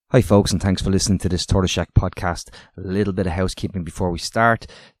Hi folks, and thanks for listening to this Tortoise Shack podcast. A little bit of housekeeping before we start.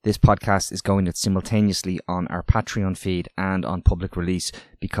 This podcast is going out simultaneously on our Patreon feed and on public release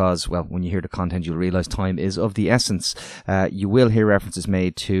because, well, when you hear the content, you'll realise time is of the essence. You will hear references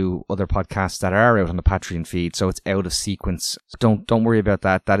made to other podcasts that are out on the Patreon feed, so it's out of sequence. Don't worry about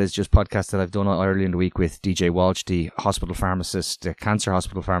that. That is just podcasts that I've done earlier in the week with DJ Walsh, the hospital pharmacist, the cancer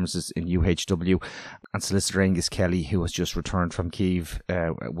hospital pharmacist in UHW, and Solicitor Angus Kelly, who has just returned from Kyiv,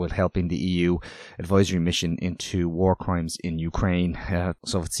 with helping the EU advisory mission into war crimes in Ukraine.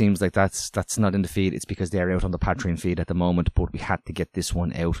 So if it seems like that's not in the feed, it's because they're out on the Patreon feed at the moment, but we had to get this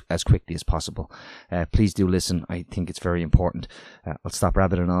one out as quickly as possible. Please do listen. I think it's very important. I'll stop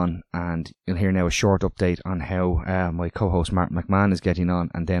rabbiting on, and you'll hear now a short update on how my co-host Martin McMahon is getting on,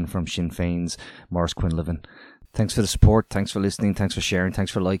 and then from Sinn Féin's Maurice Quinlivan. Thanks for the support. Thanks for listening. Thanks for sharing.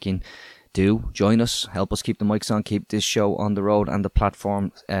 Thanks for liking. Do join us, help us keep the mics on, keep this show on the road and the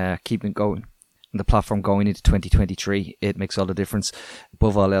platform, keep it going. The platform going into 2023, it makes all the difference.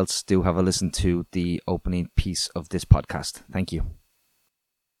 Above all else, do have a listen to the opening piece of this podcast. Thank you.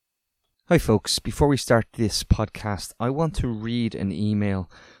 Hi folks, before we start this podcast, I want to read an email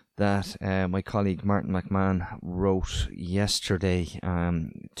that my colleague Martin McMahon wrote yesterday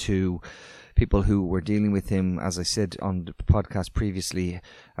to people who were dealing with him, as I said on the podcast previously,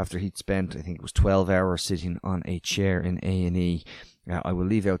 after he'd spent, I think it was 12 hours sitting on a chair in A&E. I will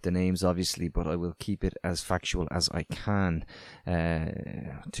leave out the names, obviously, but I will keep it as factual as I can.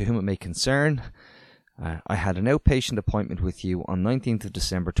 To whom it may concern, I had an outpatient appointment with you on 19th of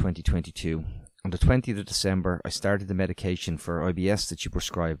December 2022. On the 20th of December, I started the medication for IBS that you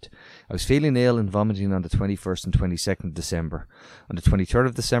prescribed. I was feeling ill and vomiting on the 21st and 22nd of December. On the 23rd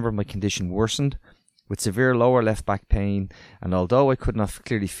of December, my condition worsened with severe lower left back pain, and although I could not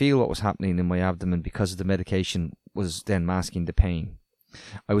clearly feel what was happening in my abdomen because of the medication was then masking the pain,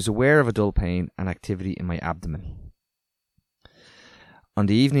 I was aware of a dull pain and activity in my abdomen. On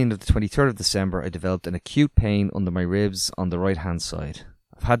the evening of the 23rd of December, I developed an acute pain under my ribs on the right-hand side.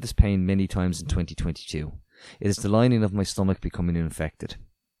 I've had this pain many times in 2022. It is the lining of my stomach becoming infected.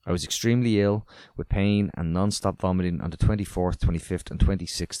 I was extremely ill with pain and non-stop vomiting on the 24th, 25th and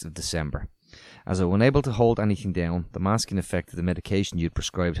 26th of December. As I was unable to hold anything down, the masking effect of the medication you'd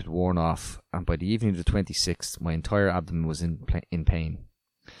prescribed had worn off, and by the evening of the 26th, my entire abdomen was in pain.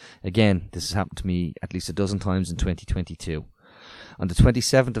 Again, this has happened to me at least a dozen times in 2022. On the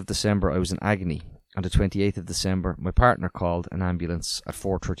 27th of December, I was in agony. On the 28th of December, my partner called an ambulance at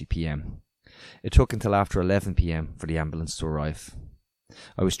 4:30 p.m. It took until after 11 p.m. for the ambulance to arrive.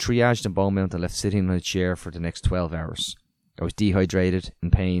 I was triaged in Beaumont and left sitting on a chair for the next 12 hours. I was dehydrated,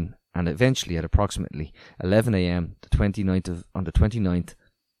 in pain, and eventually at approximately 11 a.m. on the 29th,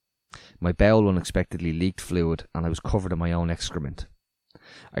 my bowel unexpectedly leaked fluid and I was covered in my own excrement.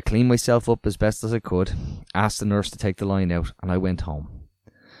 I cleaned myself up as best as I could, asked the nurse to take the line out, and I went home.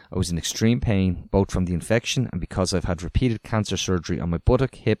 I was in extreme pain, both from the infection and because I've had repeated cancer surgery on my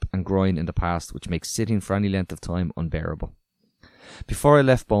buttock, hip and groin in the past, which makes sitting for any length of time unbearable. Before I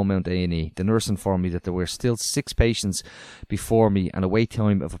left Beaumont A&E, the nurse informed me that there were still 6 patients before me and a wait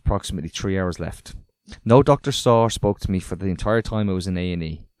time of approximately 3 hours left. No doctor saw or spoke to me for the entire time I was in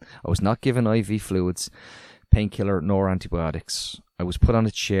A&E. I was not given IV fluids, painkiller nor antibiotics. I was put on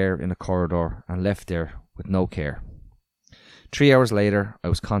a chair in a corridor and left there with no care. 3 hours later, I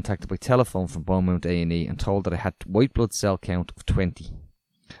was contacted by telephone from Beaumont A&E and told that I had white blood cell count of 20.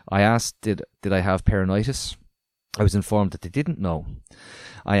 I asked, did I have peritonitis? I was informed that they didn't know.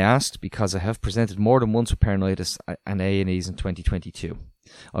 I asked because I have presented more than once with peritonitis and A&Es in 2022.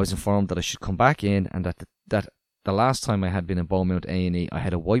 I was informed that I should come back in and that the last time I had been in Beaumont A&E, I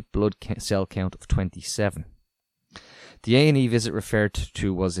had a white blood cell count of 27. The A&E visit referred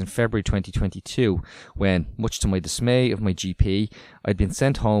to was in February 2022 when, much to my dismay of my GP, I'd been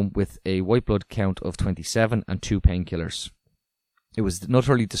sent home with a white blood count of 27 and 2 painkillers. It was an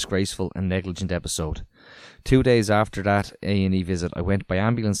utterly disgraceful and negligent episode. 2 days after that A&E visit, I went by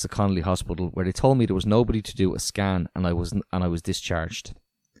ambulance to Connolly Hospital where they told me there was nobody to do a scan and I was discharged.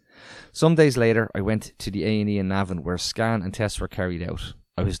 Some days later, I went to the A&E in Navan where a scan and tests were carried out.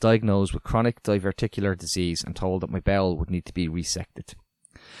 I was diagnosed with chronic diverticular disease and told that my bowel would need to be resected.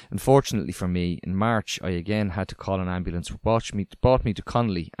 Unfortunately for me, in March I again had to call an ambulance which brought me to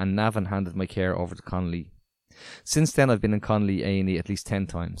Connolly, and Navan handed my care over to Connolly. Since then I've been in Connolly A&E at least 10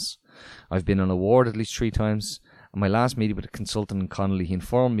 times. I've been on a ward at least 3 times, and my last meeting with a consultant in Connolly, he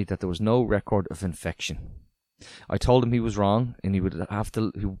informed me that there was no record of infection. I told him he was wrong, and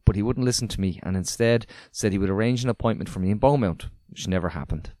but he wouldn't listen to me, and instead said he would arrange an appointment for me in Beaumont, which never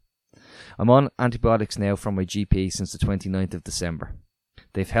happened. I'm on antibiotics now from my GP since the 29th of December.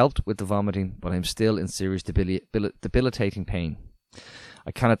 They've helped with the vomiting, but I'm still in serious debilitating pain.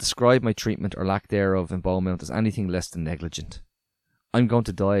 I cannot describe my treatment or lack thereof in Beaumont as anything less than negligent. I'm going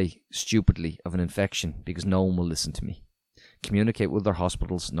to die stupidly of an infection because no one will listen to me, communicate with other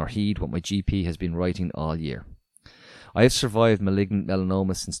hospitals, nor heed what my GP has been writing all year. I have survived malignant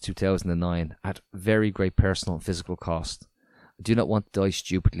melanoma since 2009 at very great personal and physical cost. I do not want to die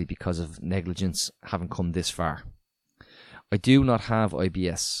stupidly because of negligence having come this far. I do not have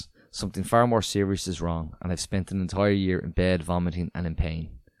IBS. Something far more serious is wrong, and I've spent an entire year in bed vomiting and in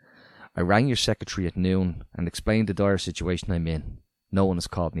pain. I rang your secretary at noon and explained the dire situation I'm in. No one has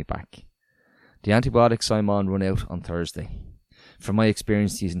called me back. The antibiotics I'm on run out on Thursday. From my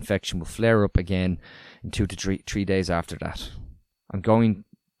experience, the infection will flare up again in 2 to 3 days after that. I'm going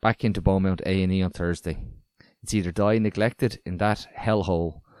back into Beaumont A&E on Thursday. It's either die neglected in that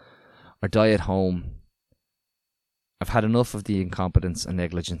hellhole or die at home. I've had enough of the incompetence and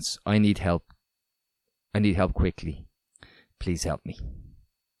negligence. I need help. I need help quickly. Please help me.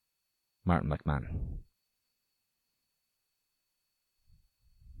 Martin McMahon.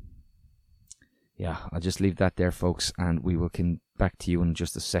 Yeah, I'll just leave that there, folks, and we will come back to you in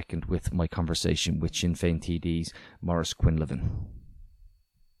just a second with my conversation with Sinn Féin TD's Maurice Quinlivan.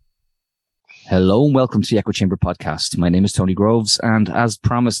 Hello and welcome to the Echo Chamber podcast. My name is Tony Groves, and as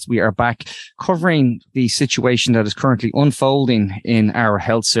promised, we are back covering the situation that is currently unfolding in our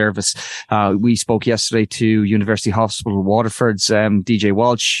health service. We spoke yesterday to University Hospital Waterford's DJ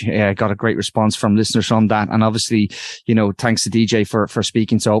Walsh. Got a great response from listeners on that, and obviously, thanks to DJ for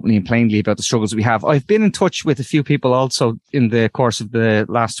speaking so openly and plainly about the struggles we have. I've been in touch with a few people also in the course of the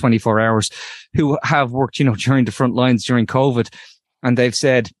last 24 hours who have worked, during the front lines during COVID, and they've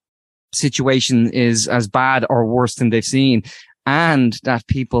said situation is as bad or worse than they've seen, and that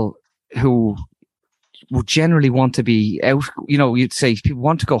people who would generally want to be out, you'd say people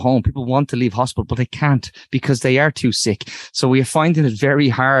want to go home, people want to leave hospital, but they can't because they are too sick. So we are finding it very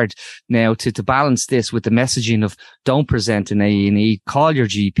hard now to balance this with the messaging of don't present in A&E, call your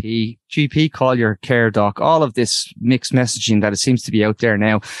GP, call your care doc, all of this mixed messaging that it seems to be out there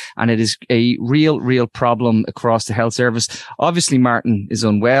now. And it is a real problem across the health service. Obviously, Martin is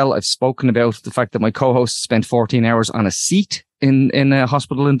unwell. I've spoken about the fact that my co-host spent 14 hours on a seat in a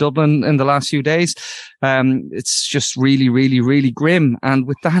hospital in Dublin in the last few days. It's just really grim. And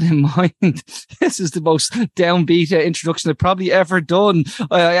with that in mind, this is the most downbeat introduction I've probably ever done.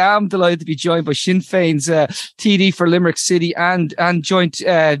 I am delighted to be joined by Sinn Féin's TD for Limerick City and joint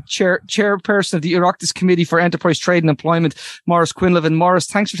chairperson of the Oireachtas Committee for Enterprise, Trade and Employment, Maurice Quinlivan. Maurice,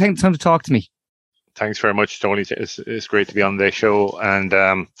 thanks for taking the time to talk to me. Thanks very much, Tony. It's great to be on the show, and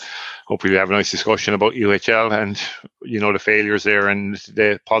hopefully we have a nice discussion about UHL and the failures there and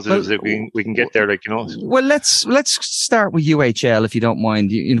the positives that we can get there. Well, let's start with UHL, if you don't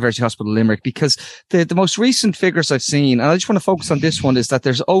mind, University Hospital Limerick, because the most recent figures I've seen, and I just want to focus on this one, is that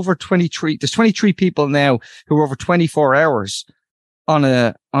there's over 23. There's 23 people now who are over 24 hours on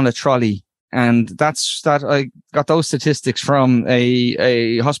a trolley. And that I got those statistics from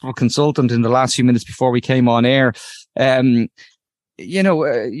a hospital consultant in the last few minutes before we came on air. You're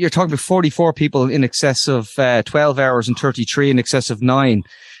talking about 44 people in excess of 12 hours and 33 in excess of 9.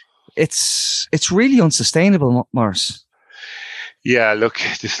 It's really unsustainable, Maurice. Yeah, look,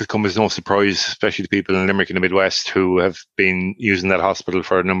 this will come as no surprise, especially to people in Limerick and the Midwest who have been using that hospital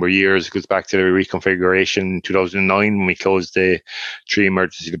for a number of years. It goes back to the reconfiguration in 2009 when we closed the 3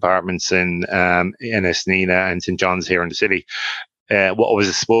 emergency departments in Ennisnina and St. John's here in the city. What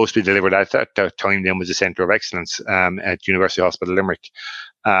was supposed to be delivered at that time then was a centre of excellence at University Hospital Limerick.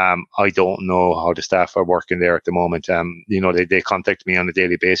 I don't know how the staff are working there at the moment. They contact me on a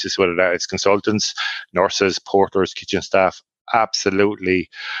daily basis, whether that is consultants, nurses, porters, kitchen staff. Absolutely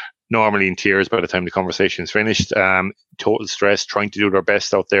normally in tears by the time the conversation is finished. Total stress, trying to do their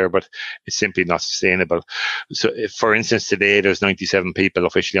best out there, but it's simply not sustainable. So if, for instance, today there's 97 people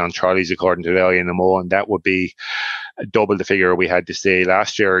officially on trolleys according to the INMO, and that would be double the figure we had this day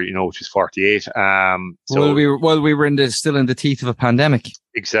last year, which was 48. So we were still in the teeth of a pandemic.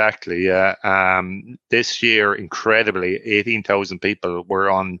 Exactly, yeah. This year, incredibly, 18,000 people were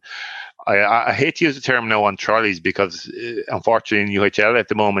on. I hate to use the term now on trolleys because unfortunately in UHL at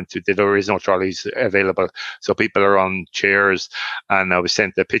the moment there is no trolleys available, so people are on chairs. And I was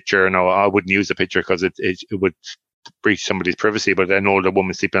sent a picture. No, I wouldn't use the picture because it would breach somebody's privacy, but an older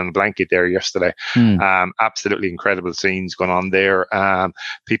woman sleeping on a blanket there yesterday. Absolutely incredible scenes going on there.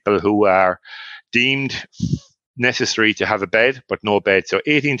 People who are deemed necessary to have a bed but no bed. So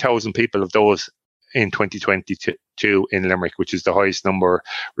 18,000 people of those in 2022 in Limerick, which is the highest number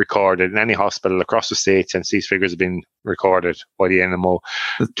recorded in any hospital across the state since these figures have been recorded by the NMO.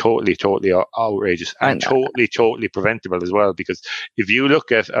 Totally outrageous, and totally preventable as well. Because if you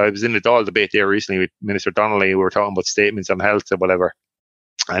look at, I was in the Dáil debate there recently with Minister Donnelly, we were talking about statements on health or whatever.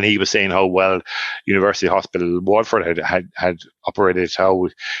 And he was saying how well University Hospital Waterford had operated, how,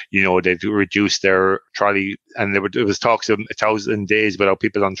 they'd reduced their trolley, and there was talks of 1,000 days without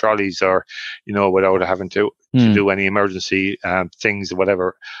people on trolleys, or, without having to do any emergency things or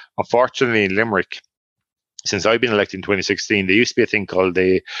whatever. Unfortunately, in Limerick, since I've been elected in 2016, there used to be a thing called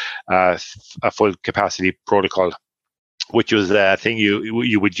a full capacity protocol, which was a thing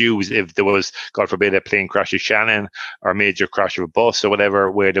you would use if there was, God forbid, a plane crash at Shannon or a major crash of a bus or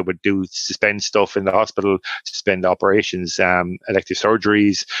whatever, where they would suspend stuff in the hospital, suspend operations, elective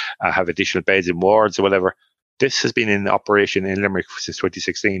surgeries, have additional beds in wards or whatever. This has been in operation in Limerick since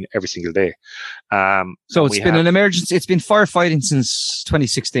 2016, every single day. So it's been an emergency. It's been firefighting since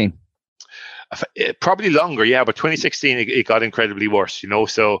 2016. Probably longer, yeah, but 2016 it got incredibly worse,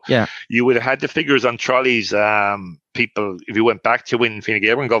 so yeah, you would have had the figures on trolleys. People, if you went back to when Fine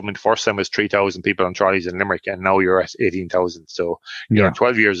Gael government first time was 3,000 people on trolleys in Limerick, and now you're at 18,000. So you're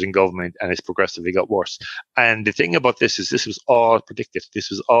 12 years in government, and it's progressively got worse. And the thing about this is this was all predicted. This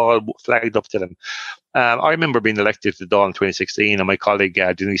was all flagged up to them. I remember being elected to the Dáil in 2016, and my colleague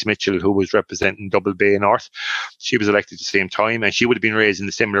Denise Mitchell, who was representing Double Bay North, she was elected at the same time, and she would have been raising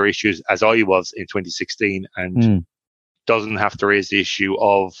the similar issues as I was in 2016, and doesn't have to raise the issue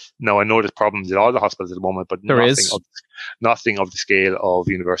of, now I know there's problems in all the hospitals at the moment, but nothing of the scale of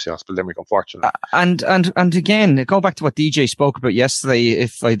University Hospital Limerick, unfortunately. And again, go back to what DJ spoke about yesterday.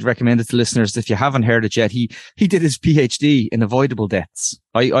 If I'd recommend it to listeners, if you haven't heard it yet, he did his PhD in avoidable deaths.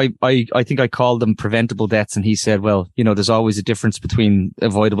 I think I called them preventable deaths, and he said, well, there's always a difference between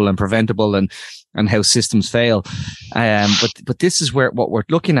avoidable and preventable, and how systems fail. But this is what we're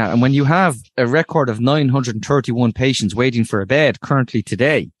looking at. And when you have a record of 931 patients waiting for a bed currently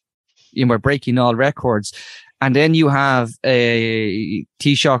today, we're breaking all records. And then you have a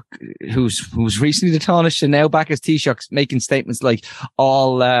Taoiseach who's recently tarnished and now back as Taoiseach, making statements like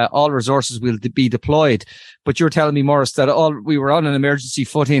all resources will be deployed. But you're telling me, Maurice, that we were on an emergency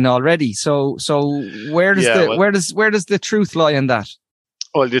footing already. So where does the truth lie in that?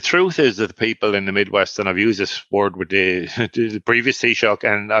 Well, the truth is that the people in the Midwest, and I've used this word with the previous Taoiseach,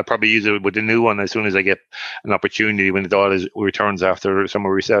 and I'll probably use it with the new one as soon as I get an opportunity when the Dáil returns after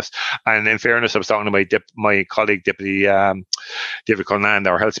summer recess. And in fairness, I was talking to my colleague, Deputy David Cullinane,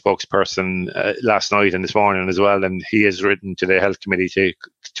 our health spokesperson, last night and this morning as well, and he has written to the health committee to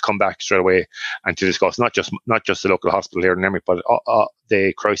come back straight away and to discuss not just the local hospital here in Limerick, but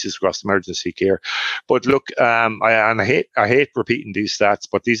the crisis across emergency care. But look, I hate repeating these stats,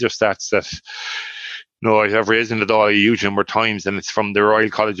 but these are stats that I have raised in the Dáil a huge number of times, and it's from the Royal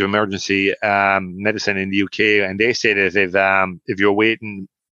College of Emergency Medicine in the UK, and they say that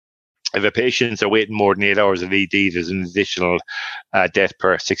if a patients are waiting more than 8 hours at ED, there's an additional death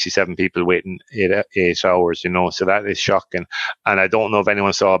per 67 people waiting 8 hours, so that is shocking. And I don't know if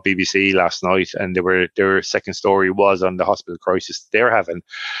anyone saw BBC last night, and their second story was on the hospital crisis they're having.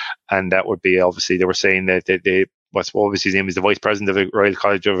 And that would be, obviously, they were saying that obviously his name is the Vice President of the Royal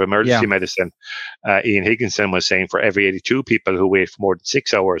College of Emergency Medicine, Ian Higginson, was saying for every 82 people who wait for more than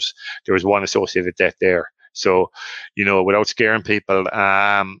 6 hours, there was one associated death there. So, without scaring people,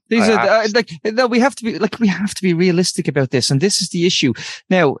 we have to be realistic about this, and this is the issue.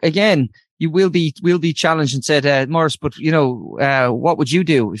 Now, again, we'll be challenged and said, Maurice, but what would you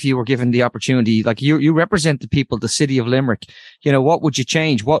do if you were given the opportunity? Like you represent the people, the city of Limerick. What would you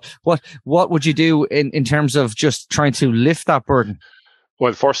change? What would you do in terms of just trying to lift that burden?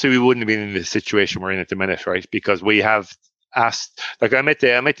 Well, firstly, we wouldn't have been in the situation we're in at the minute, right? Because we have asked, like I met the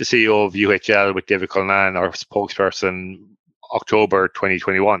CEO of UHL with David Cullinane, our spokesperson, October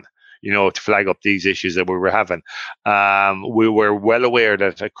 2021, to flag up these issues that we were having. We were well aware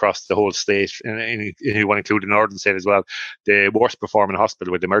that across the whole state, and you want to include the northern state as well, the worst performing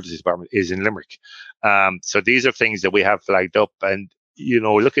hospital with the emergency department is in Limerick. So these are things that we have flagged up, and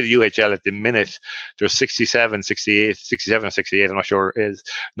look at UHL at the minute, there's 67 or 68, I'm not sure, is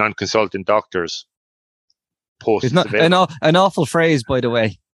non-consultant doctors. Posts an awful phrase, by the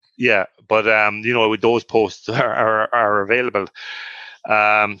way. Yeah, but those posts are available,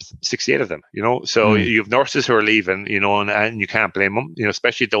 68 of them, so you have nurses who are leaving, and you can't blame them,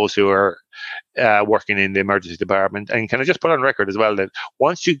 especially those who are working in the emergency department. And can I just put on record as well that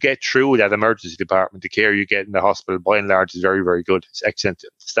once you get through that emergency department, the care you get in the hospital by and large is very, very good. It's excellent.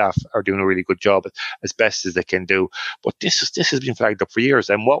 Staff are doing a really good job as best as they can do. But this has been flagged up for years.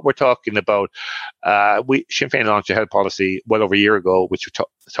 And what we're talking about, Sinn Féin launched a health policy well over a year ago, which we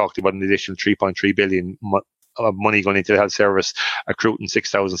talked about an additional 3.3 billion of money going into the health service, recruiting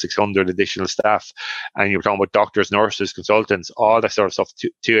 6,600 additional staff. And you were talking about doctors, nurses, consultants, all that sort of stuff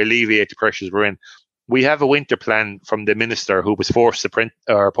to alleviate the pressures we're in. We have a winter plan from the minister who was forced to print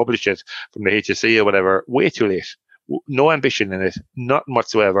or publish it from the HSE or whatever, way too late. No ambition in it, not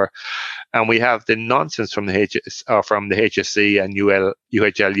whatsoever. And we have the nonsense from the HSE and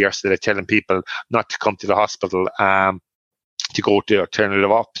UHL yesterday telling people not to come to the hospital, to go to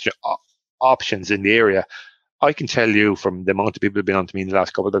alternative options in the area. I can tell you from the amount of people who've been on to me in the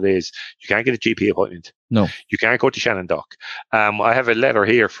last couple of days, you can't get a GP appointment. No. You can't go to Shannon-Dock. I have a letter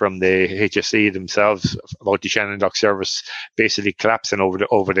here from the HSE themselves about the Shannon-Dock service basically collapsing over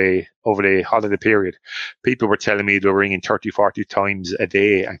the holiday period. People were telling me they were ringing 30, 40 times a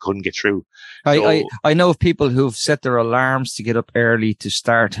day and couldn't get through. I know of people who've set their alarms to get up early to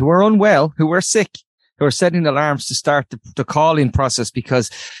start, who are unwell, who are sick, who are setting alarms to start the calling process because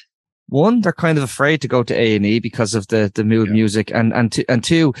one, they're kind of afraid to go to A&E because of the mood music, and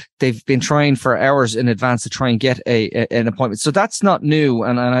two, they've been trying for hours in advance to try and get an appointment. So that's not new,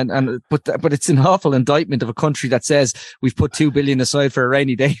 but it's an awful indictment of a country that says we've put $2 billion aside for a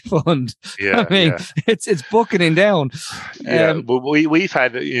rainy day fund. Yeah, I mean, it's bucketing down. But we've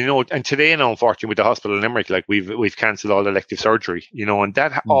had, and today now, unfortunately, with the hospital in Limerick, like we've cancelled all elective surgery, and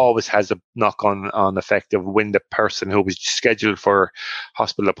that always has a knock-on effect of when the person who was scheduled for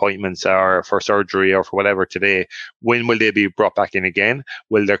hospital appointments or for surgery or for whatever today, when will they be brought back in again?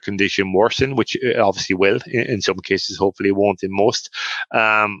 Will their condition worsen, which it obviously will in some cases, hopefully it won't in most.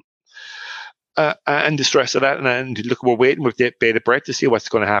 And the stress of that, and look, we're waiting with bated breath to see what's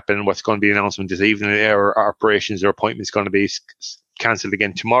going to happen, what's going to be an announcement this evening, or operations or appointments going to be cancelled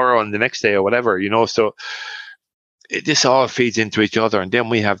again tomorrow and the next day or whatever, so this all feeds into each other. And then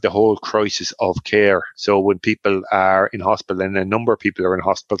we have the whole crisis of care. So when people are in hospital, and a number of people are in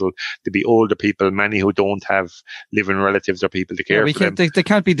hospital, to be older people, many who don't have living relatives or people to care for them. They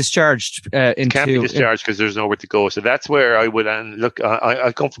can't be discharged. Can't be discharged because there's nowhere to go. So that's where I would, and look,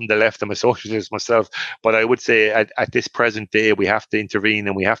 I come from the left, I'm a socialist myself, but I would say at this present day, we have to intervene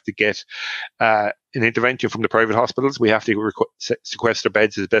and we have to get an intervention from the private hospitals. We have to sequester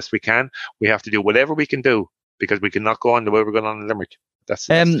beds as best we can. We have to do whatever we can do, because we cannot go on the way we're going on in Limerick. That's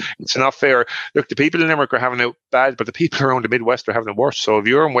it's not fair. Look, the people in Limerick are having it bad, but the people around the Midwest are having it worse. So if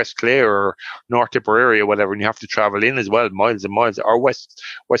you're in West Clare or North Tipperary or whatever, and you have to travel in as well, miles and miles, or West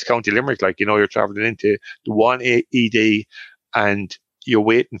County Limerick, you're traveling into the one ED, and you're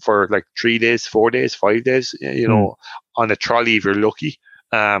waiting for 3 days, 4 days, 5 days, on a trolley if you're lucky.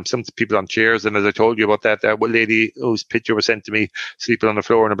 Some people on chairs, and as I told you about that one lady whose picture was sent to me sleeping on the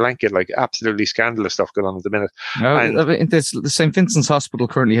floor in a blanket, absolutely scandalous stuff going on at the minute. The St. Vincent's Hospital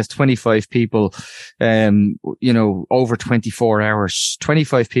currently has 25 people, over 24 hours.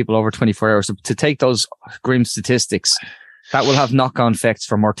 25 people over 24 hours. So to take those grim statistics, that will have knock-on effects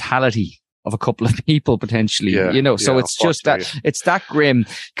for mortality of a couple of people potentially, so it's just that it's that grim.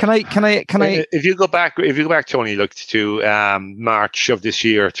 Can I if you go back, Tony, look to March of this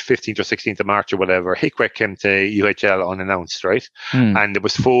year, 15th or 16th of March or whatever, HICWEC came to UHL unannounced, right? And there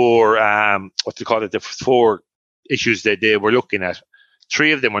was four four issues that they were looking at.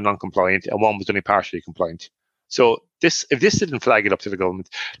 3 of them were non-compliant and 1 was only partially compliant. So if this didn't flag it up to the government,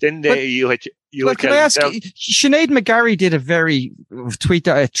 then UHL. Can I ask? Sinead McGarry did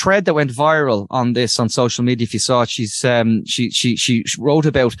a thread that went viral on this on social media. If you saw it, she wrote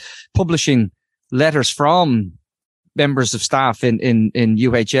about publishing letters from members of staff in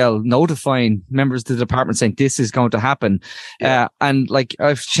UHL notifying members of the department saying this is going to happen. And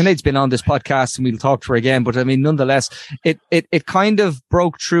Sinead's been on this podcast and we'll talk to her again, but I mean, nonetheless, it kind of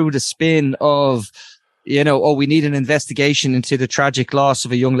broke through the spin of, we need an investigation into the tragic loss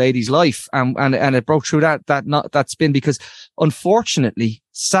of a young lady's life. And it broke through that spin because unfortunately,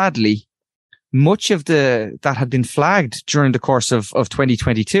 sadly, much of that had been flagged during the course of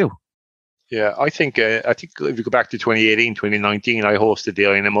 2022. Yeah, I think if you go back to 2018, 2019, I hosted the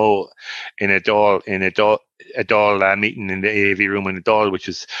INMO in a a Dáil meeting in the AV room in the Dáil, which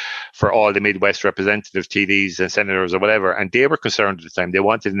is for all the Midwest representatives, TDs and senators or whatever. And they were concerned at the time. They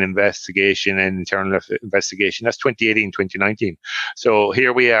wanted an investigation, an internal investigation. That's 2018, 2019. So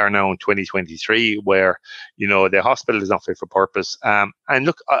here we are now in 2023, where, the hospital is not fit for purpose. And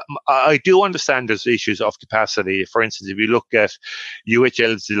look, I do understand there's issues of capacity. For instance, if you look at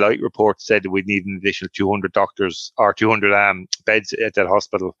UHL's Deloitte report, said that we'd need an additional 200 doctors or 200 beds at that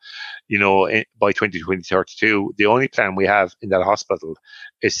hospital, by 2032. The only plan we have in that hospital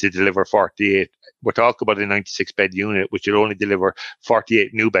is to deliver 48. We're talking about a 96-bed unit, which will only deliver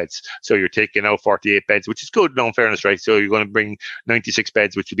 48 new beds. So you're taking out 48 beds, which is good, in fairness, right? So you're going to bring 96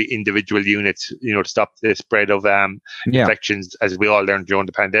 beds, which will be individual units, to stop the spread of infections, as we all learned during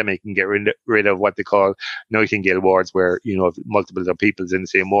the pandemic, and get rid of what they call Nightingale wards, where, multiple of people in the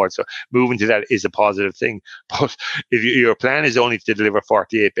same ward. So moving to that is a positive thing. But if your plan is only to deliver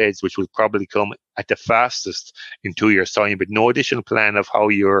 48 beds, which will probably come at the fastest in 2 years' time, but no additional plan of how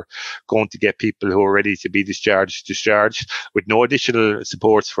you're going to get people who are ready to be discharged, with no additional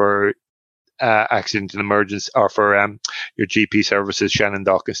supports for accident and emergency, or for your GP services, Shannon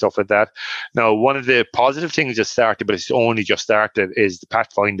Doc and stuff like that. Now, one of the positive things that started, but it's only just started, is the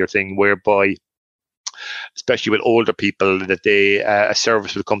Pathfinder thing, whereby, especially with older people, that a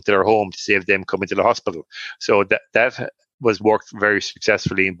service will come to their home to save them coming to the hospital. So that was worked very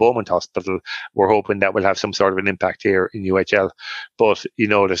successfully in Beaumont Hospital. We're hoping that will have some sort of an impact here in UHL. But,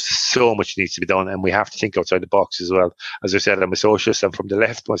 there's so much needs to be done, and we have to think outside the box as well. As I said, I'm a socialist. I'm from the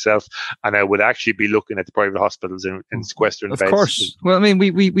left myself, and I would actually be looking at the private hospitals and sequestering beds. Of course. Well, I mean,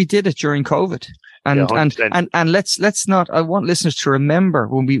 we did it during COVID. And let's not, I want listeners to remember,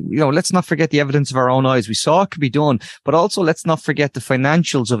 when we, let's not forget the evidence of our own eyes. We saw it could be done, but also let's not forget the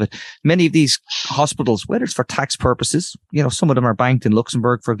financials of it. Many of these hospitals, whether it's for tax purposes, some of them are banked in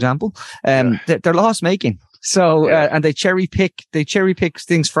Luxembourg, for example, they're loss making. So, and they cherry pick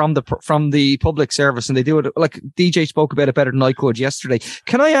things from the public service, and they do it like DJ spoke about it better than I could yesterday.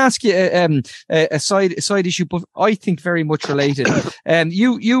 Can I ask you a side issue, but I think very much related?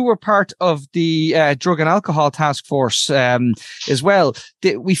 You were part of the drug and alcohol task force as well.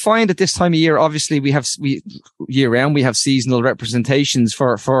 We find at this time of year, obviously, we year round we have seasonal representations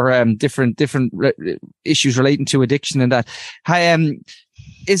for different issues relating to addiction and that.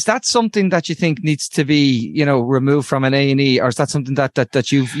 Is that something that you think needs to be, removed from an A&E, or is that something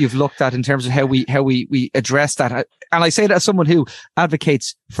that you've looked at in terms of how we address that? And I say that as someone who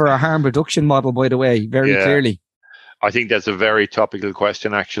advocates for a harm reduction model, by the way, very clearly. I think that's a very topical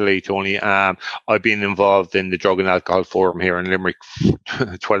question, actually, Tony. I've been involved in the Drug and Alcohol Forum here in Limerick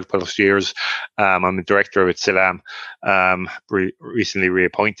for 12 plus years. I'm a director at SILAM, recently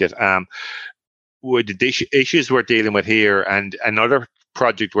reappointed. With the issues we're dealing with here, and another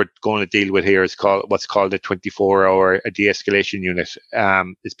project we're going to deal with here is what's called a 24-hour de-escalation unit.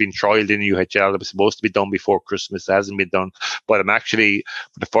 It's been trialled in UHL. It was supposed to be done before Christmas. It hasn't been done, but I'm actually,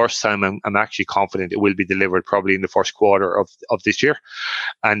 for the first time, I'm actually confident it will be delivered probably in the first quarter of this year.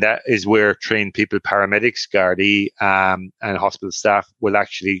 And that is where trained people, paramedics, Gardaí, and hospital staff will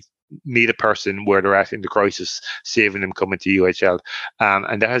actually meet a person where they're at in the crisis, saving them coming to UHL.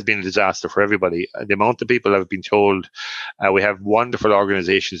 And that has been a disaster for everybody. The amount of people have been told, we have wonderful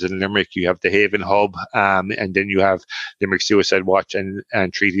organisations in Limerick. You have the Haven Hub, and then you have Limerick Suicide Watch and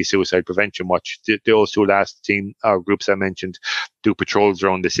Treaty Suicide Prevention Watch. Those two last groups I mentioned do patrols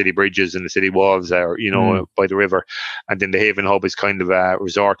around the city bridges and the city walls, or by the river. And then the Haven Hub is kind of a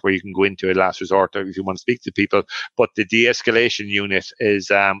resort where you can go into a last resort if you want to speak to people. But the de-escalation unit is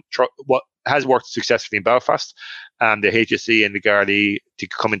what has worked successfully in Belfast. The HSE and the Gardaí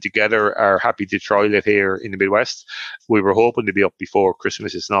coming together are happy to trial it here in the Midwest. We were hoping to be up before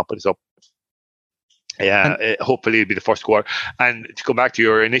Christmas. It's not, but it's up. Hopefully it'll be the first quarter. And to come back to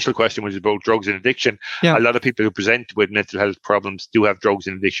your initial question, which is about drugs and addiction, a lot of people who present with mental health problems do have drugs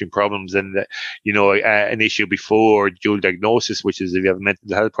and addiction problems. And, an issue before dual diagnosis, which is if you have a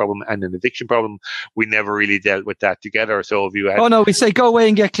mental health problem and an addiction problem, we never really dealt with that together. So if you had, we say go away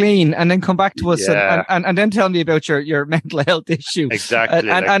and get clean and then come back to us and then tell me about your mental health issue. Exactly.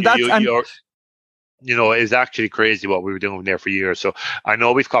 It's actually crazy what we were doing there for years. So I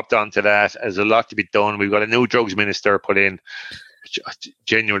know we've copped on to that. There's a lot to be done. We've got a new drugs minister put in. I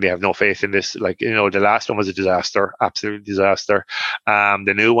genuinely have no faith in this. The last one was a disaster, absolute disaster.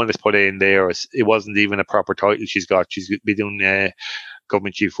 The new one that's put in there, it wasn't even a proper title she's got. She's been doing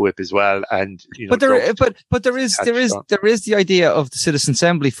government chief whip as well, and but there is the idea of the citizen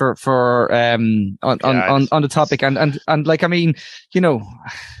assembly for on the topic, and like, I mean,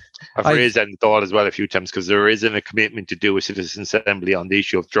 I've raised that in thought as well a few times, because there isn't a commitment to do a citizen assembly on the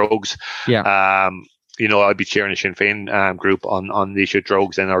issue of drugs. I'll be chairing a Sinn Féin group on the issue of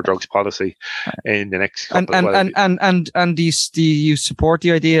drugs and our drugs policy in the next couple. And do you support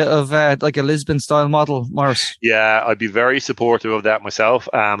the idea of like a Lisbon style model, Maurice? Yeah, I'd be very supportive of that myself.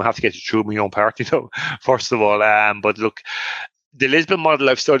 I have to get it through my own party though, first of all. But look, the Lisbon model,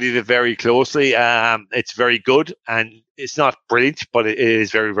 I've studied it very closely. It's very good, and it's not brilliant, but it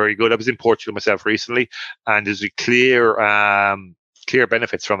is very, very good. I was in Portugal myself recently, and there's a clear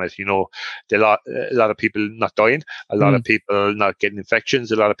benefits from it. A lot of people not dying, a lot of people not getting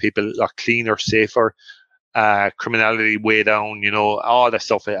infections, a lot of people are cleaner, safer. Criminality way down, all that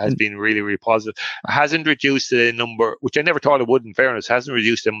stuff has been really, really positive. It hasn't reduced the number, which I never thought it would, in fairness, hasn't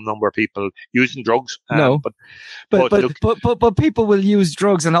reduced the number of people using drugs. No, but people will use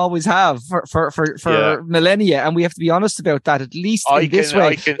drugs and always have for millennia, and we have to be honest about that. At least this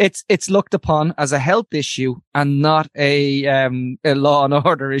way, it's looked upon as a health issue and not a law and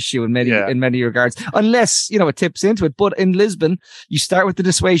order issue in many regards, unless it tips into it. But in Lisbon, you start with the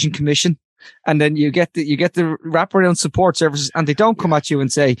Dissuasion Commission. And then you get the wraparound support services, and they don't come at you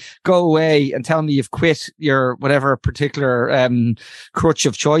and say, go away and tell me you've quit your whatever particular crutch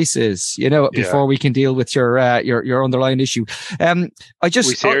of choice is, before we can deal with your underlying issue.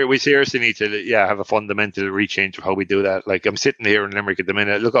 We seriously need to have a fundamental rechange of how we do that. Like, I'm sitting here in Limerick at the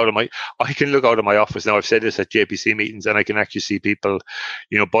minute. I can look out of my office now. I've said this at JPC meetings, and I can actually see people,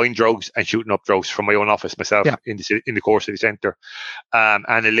 buying drugs and shooting up drugs from my own office myself in the core city centre.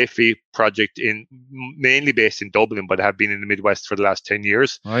 And a Liffey project mainly based in Dublin, but have been in the Midwest for the last 10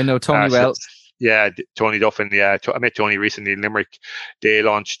 years. I know Tony well. Tony Duffin. I met Tony recently in Limerick. They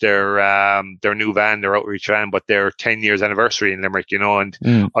launched their new van, their outreach van, but their 10 years anniversary in Limerick, and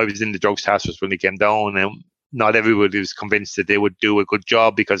I was in the drugs task force when they came down, and not everybody was convinced that they would do a good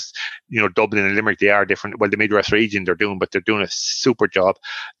job because, Dublin and Limerick, they are different. Well, the Midwest region they're doing a super job,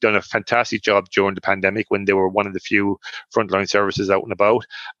 done a fantastic job during the pandemic when they were one of the few frontline services out and about.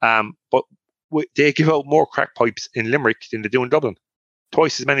 But they give out more crack pipes in Limerick than they do in Dublin.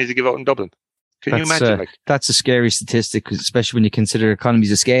 Twice as many as they give out in Dublin. Can you imagine? That's a scary statistic, especially when you consider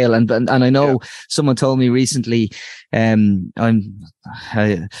economies of scale. And I know someone told me recently, there's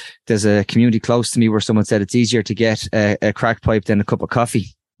a community close to me where someone said it's easier to get a crack pipe than a cup of coffee.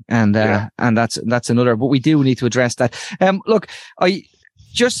 And that's another, but we do need to address that. Look,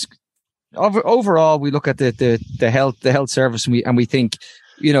 overall, we look at the health service and we think,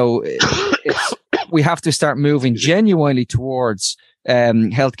 we have to start moving genuinely towards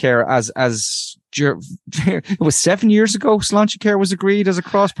healthcare as it was 7 years ago. Sláintecare was agreed as a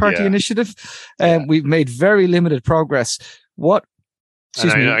cross-party initiative. We've made very limited progress.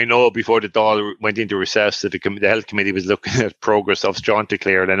 I know before the Dáil went into recess that the health committee was looking at progress of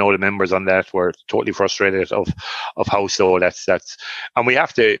Sláintecare, and I know the members on that were totally frustrated of how slow that's and we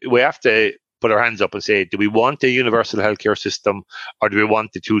have to put our hands up and say, do we want a universal healthcare system, or do we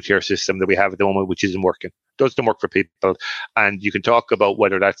want the two-tier system that we have at the moment, which isn't working? Doesn't work for people. And you can talk about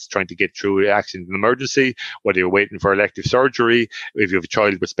whether that's trying to get through accident and emergency, whether you're waiting for elective surgery, if you have a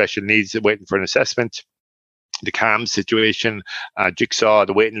child with special needs waiting for an assessment, the CAMS situation, Jigsaw,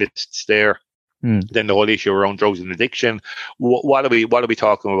 the waiting lists there. Then the whole issue around drugs and addiction. What are we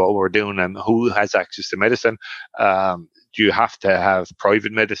talking about? What we're doing, and who has access to medicine? Do you have to have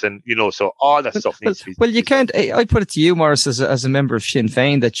private medicine? So all that stuff needs to be. Well, you can't. I put it to you, Maurice, as a member of Sinn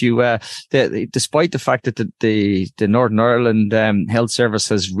Féin, that you, despite the fact that the Northern Ireland Health Service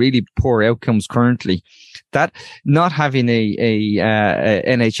has really poor outcomes currently, that not having a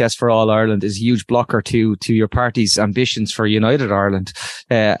NHS for all Ireland is a huge blocker to your party's ambitions for United Ireland,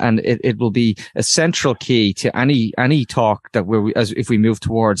 and it will be a central key to any talk that if we move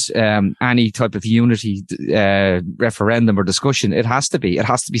towards any type of unity referendum or discussion. It has to be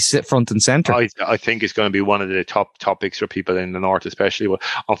sit front and centre. I think it's going to be one of the top topics for people in the north, especially. Well,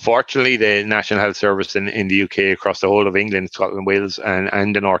 unfortunately, the National Health Service in the UK, across the whole of England, Scotland, Wales,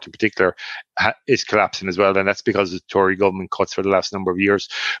 and the north in particular, is collapsing as well, and that's because of the Tory government cuts for the last number of years.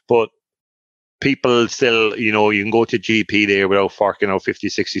 But people still, you can go to GP there without forking out 50,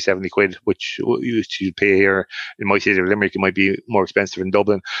 60, 70 quid, which you pay here in my city of Limerick. It might be more expensive in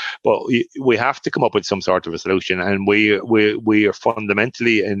Dublin, but we have to come up with some sort of a solution. And we are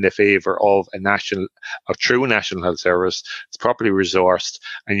fundamentally in the favour of a true national health service. It's properly resourced,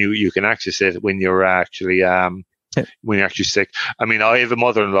 and you can access it when you're actually when you're actually sick. I mean, I have a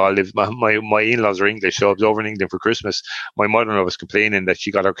mother-in-law. My in-laws are English, so I was over in England for Christmas. My mother-in-law was complaining that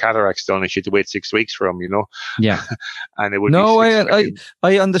she got her cataracts done and she had to wait 6 weeks for them. Yeah. And it would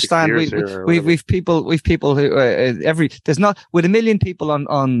I understand. We've people who there's not, with 1 million people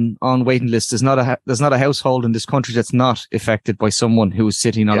on waiting lists. There's not a household in this country that's not affected by someone who is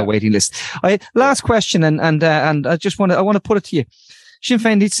sitting on a waiting list. Last question, and I want to put it to you. Sinn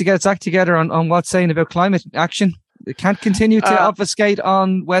Féin needs to get its act together on what's saying about climate action. It can't continue to obfuscate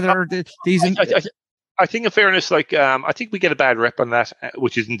on whether these. I think, in fairness, I think we get a bad rep on that,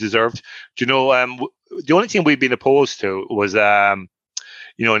 which isn't deserved. Do you know? The only thing we've been opposed to was, an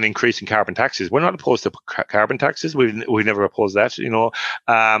increase in carbon taxes. We're not opposed to carbon taxes. We've never opposed that.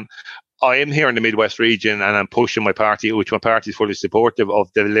 I am here in the Midwest region, and I'm pushing my party, which my party is fully supportive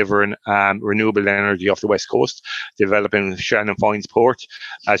of, delivering renewable energy off the West Coast, developing Shannon Fines Port.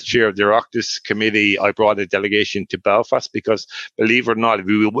 As chair of the Oireachtas Committee, I brought a delegation to Belfast because, believe it or not,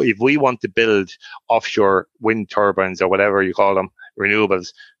 if we want to build offshore wind turbines or whatever you call them, renewables,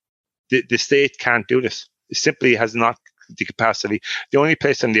 the state can't do this. It simply has not the capacity. The only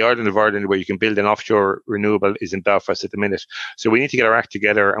place in the island of Ireland where you can build an offshore renewable is in Belfast at the minute. So we need to get our act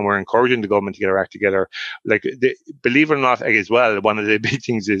together, and we're encouraging the government to get our act together. Believe it or not, as well, one of the big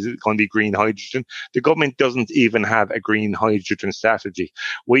things is going to be green hydrogen. The government doesn't even have a green hydrogen strategy.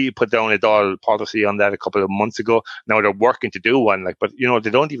 We put down a Dáil policy on that a couple of months ago. Now they're working to do one, but they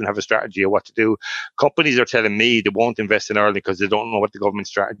don't even have a strategy of what to do. Companies are telling me they won't invest in Ireland because they don't know what the government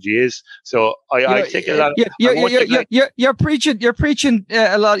strategy is. So I take a lot. You're preaching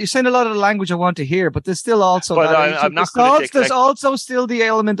a lot. You're saying a lot of the language I want to hear, but there's still also. But there's also still the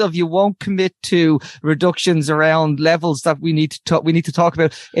element of you won't commit to reductions around levels that we need to talk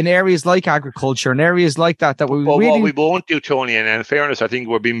about in areas like agriculture and areas like that. What we won't do, Tony, and in fairness, I think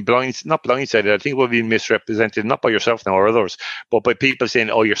we're being not blindsided. I think we're being misrepresented, not by yourself now or others, but by people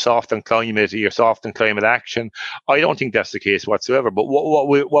saying, "Oh, you're soft on climate, you're soft on climate action." I don't think that's the case whatsoever. But what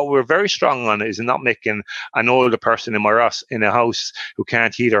we're very strong on is not making an older person in a house who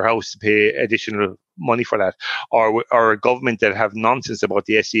can't heat their house to pay additional money for that, or a government that have nonsense about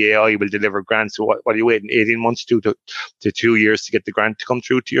the SEAI will deliver grants. So what are you waiting 18 months to 2 years to get the grant to come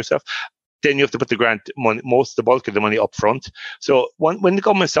through to yourself? Then you have to put the grant money, the bulk of the money up front. So when the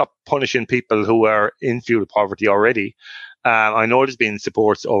government stop punishing people who are in fuel poverty already, I know there's been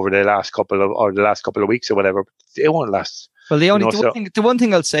supports over the last couple of weeks or whatever, but they won't last. Well, the one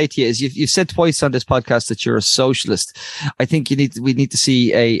thing I'll say to you is you've said twice on this podcast that you're a socialist. I think we need to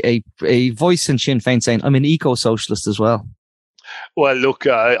see a voice in Sinn Féin saying I'm an eco-socialist as well. Well, look,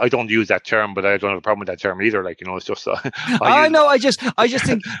 I don't use that term, but I don't have a problem with that term either. It's just. I just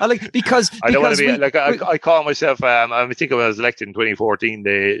think because I don't want to be I call myself. I think when I was elected in 2014,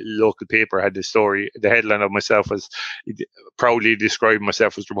 the local paper had this story. The headline of myself was proudly describing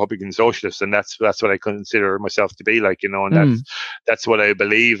myself as Republican socialist, and that's what I consider myself to be and that's what I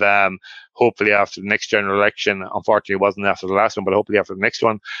believe. Hopefully after the next general election, unfortunately it wasn't after the last one, but hopefully after the next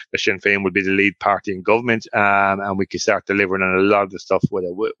one, the Sinn Féin will be the lead party in government, and we can start delivering on a lot of the stuff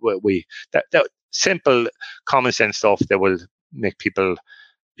that simple common sense stuff that will make people,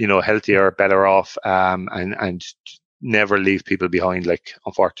 healthier, better off, and never leave people behind.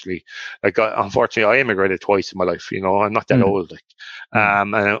 Unfortunately, I immigrated twice in my life. I'm not that old.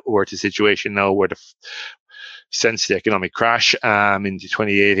 And we're at a situation now where since the economic crash in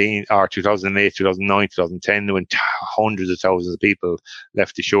 2018 or 2008, 2009, 2010, when hundreds of thousands of people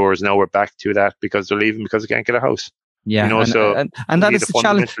left the shores. Now we're back to that because they're leaving because they can't get a house. Yeah, and that is the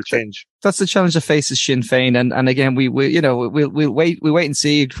challenge. Change. That's the challenge that faces Sinn Féin, and again, we'll wait and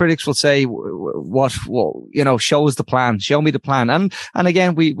see. Critics will say what show us the plan, show me the plan, and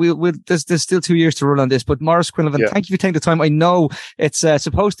again, there's still 2 years to run on this. But Maurice Quinlivan, thank you for taking the time. I know it's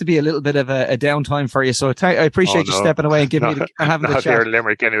supposed to be a little bit of a downtime for you, so I appreciate you stepping away and giving me and having the chat. Here in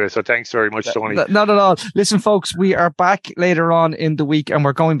Limerick anyway, so thanks very much, Tony. Not at all. Listen, folks, we are back later on in the week, and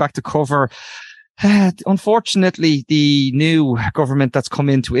we're going back to cover. Unfortunately, the new government that's come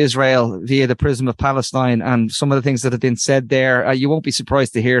into Israel via the prism of Palestine and some of the things that have been said there, you won't be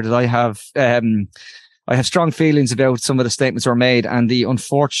surprised to hear that I have strong feelings about some of the statements that were made, and the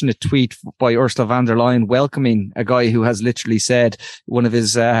unfortunate tweet by Ursula von der Leyen welcoming a guy who has literally said one of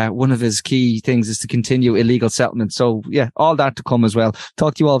his key things is to continue illegal settlement. So yeah, all that to come as well.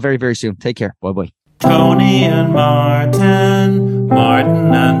 Talk to you all very, very soon. Take care. Bye bye. Tony and Martin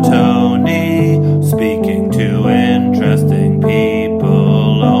and Tony, speaking to interesting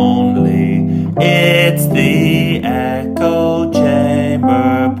people only. It's the Echo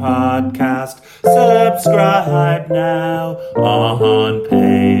Chamber Podcast. Subscribe now on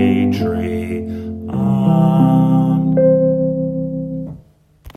Patreon.